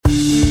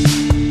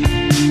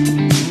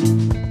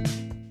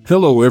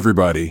Hello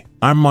everybody,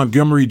 I'm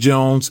Montgomery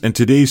Jones and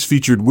today's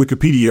featured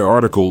Wikipedia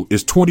article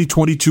is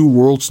 2022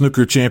 World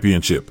Snooker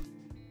Championship.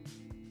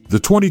 The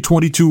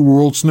 2022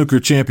 World Snooker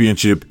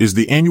Championship is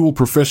the annual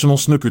professional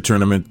snooker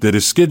tournament that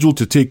is scheduled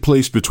to take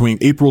place between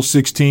April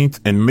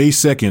 16th and May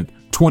 2nd,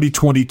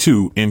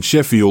 2022 in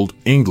Sheffield,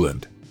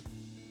 England.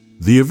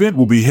 The event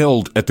will be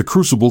held at the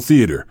Crucible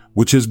Theatre,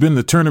 which has been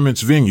the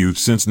tournament's venue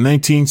since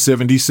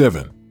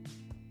 1977.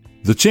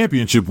 The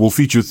championship will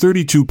feature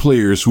 32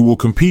 players who will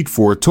compete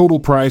for a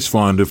total prize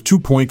fund of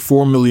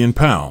 £2.4 million.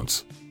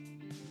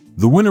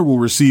 The winner will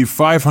receive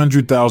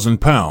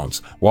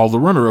 £500,000, while the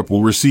runner-up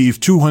will receive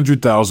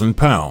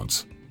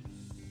 £200,000.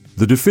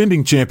 The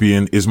defending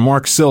champion is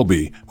Mark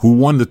Selby, who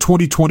won the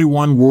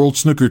 2021 World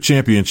Snooker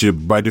Championship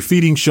by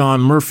defeating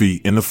Shaun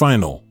Murphy in the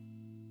final.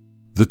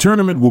 The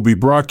tournament will be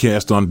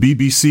broadcast on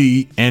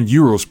BBC and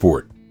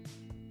Eurosport.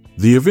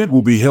 The event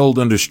will be held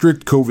under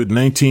strict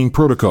COVID-19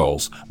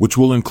 protocols, which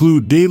will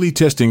include daily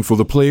testing for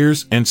the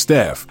players and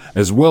staff,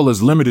 as well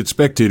as limited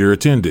spectator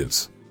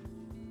attendance.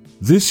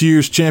 This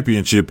year's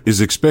championship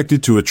is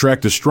expected to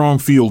attract a strong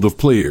field of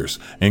players,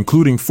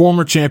 including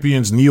former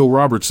champions Neil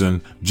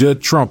Robertson,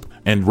 Judd Trump,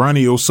 and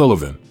Ronnie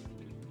O'Sullivan.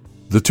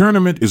 The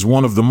tournament is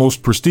one of the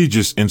most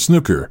prestigious in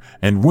snooker,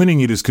 and winning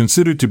it is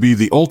considered to be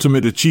the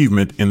ultimate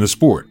achievement in the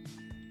sport.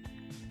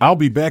 I'll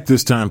be back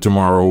this time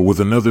tomorrow with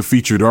another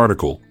featured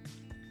article.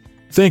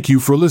 Thank you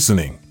for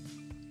listening.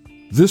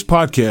 This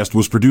podcast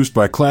was produced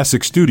by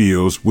Classic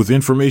Studios with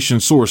information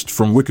sourced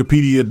from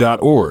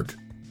wikipedia.org.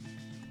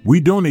 We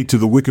donate to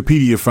the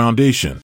Wikipedia Foundation.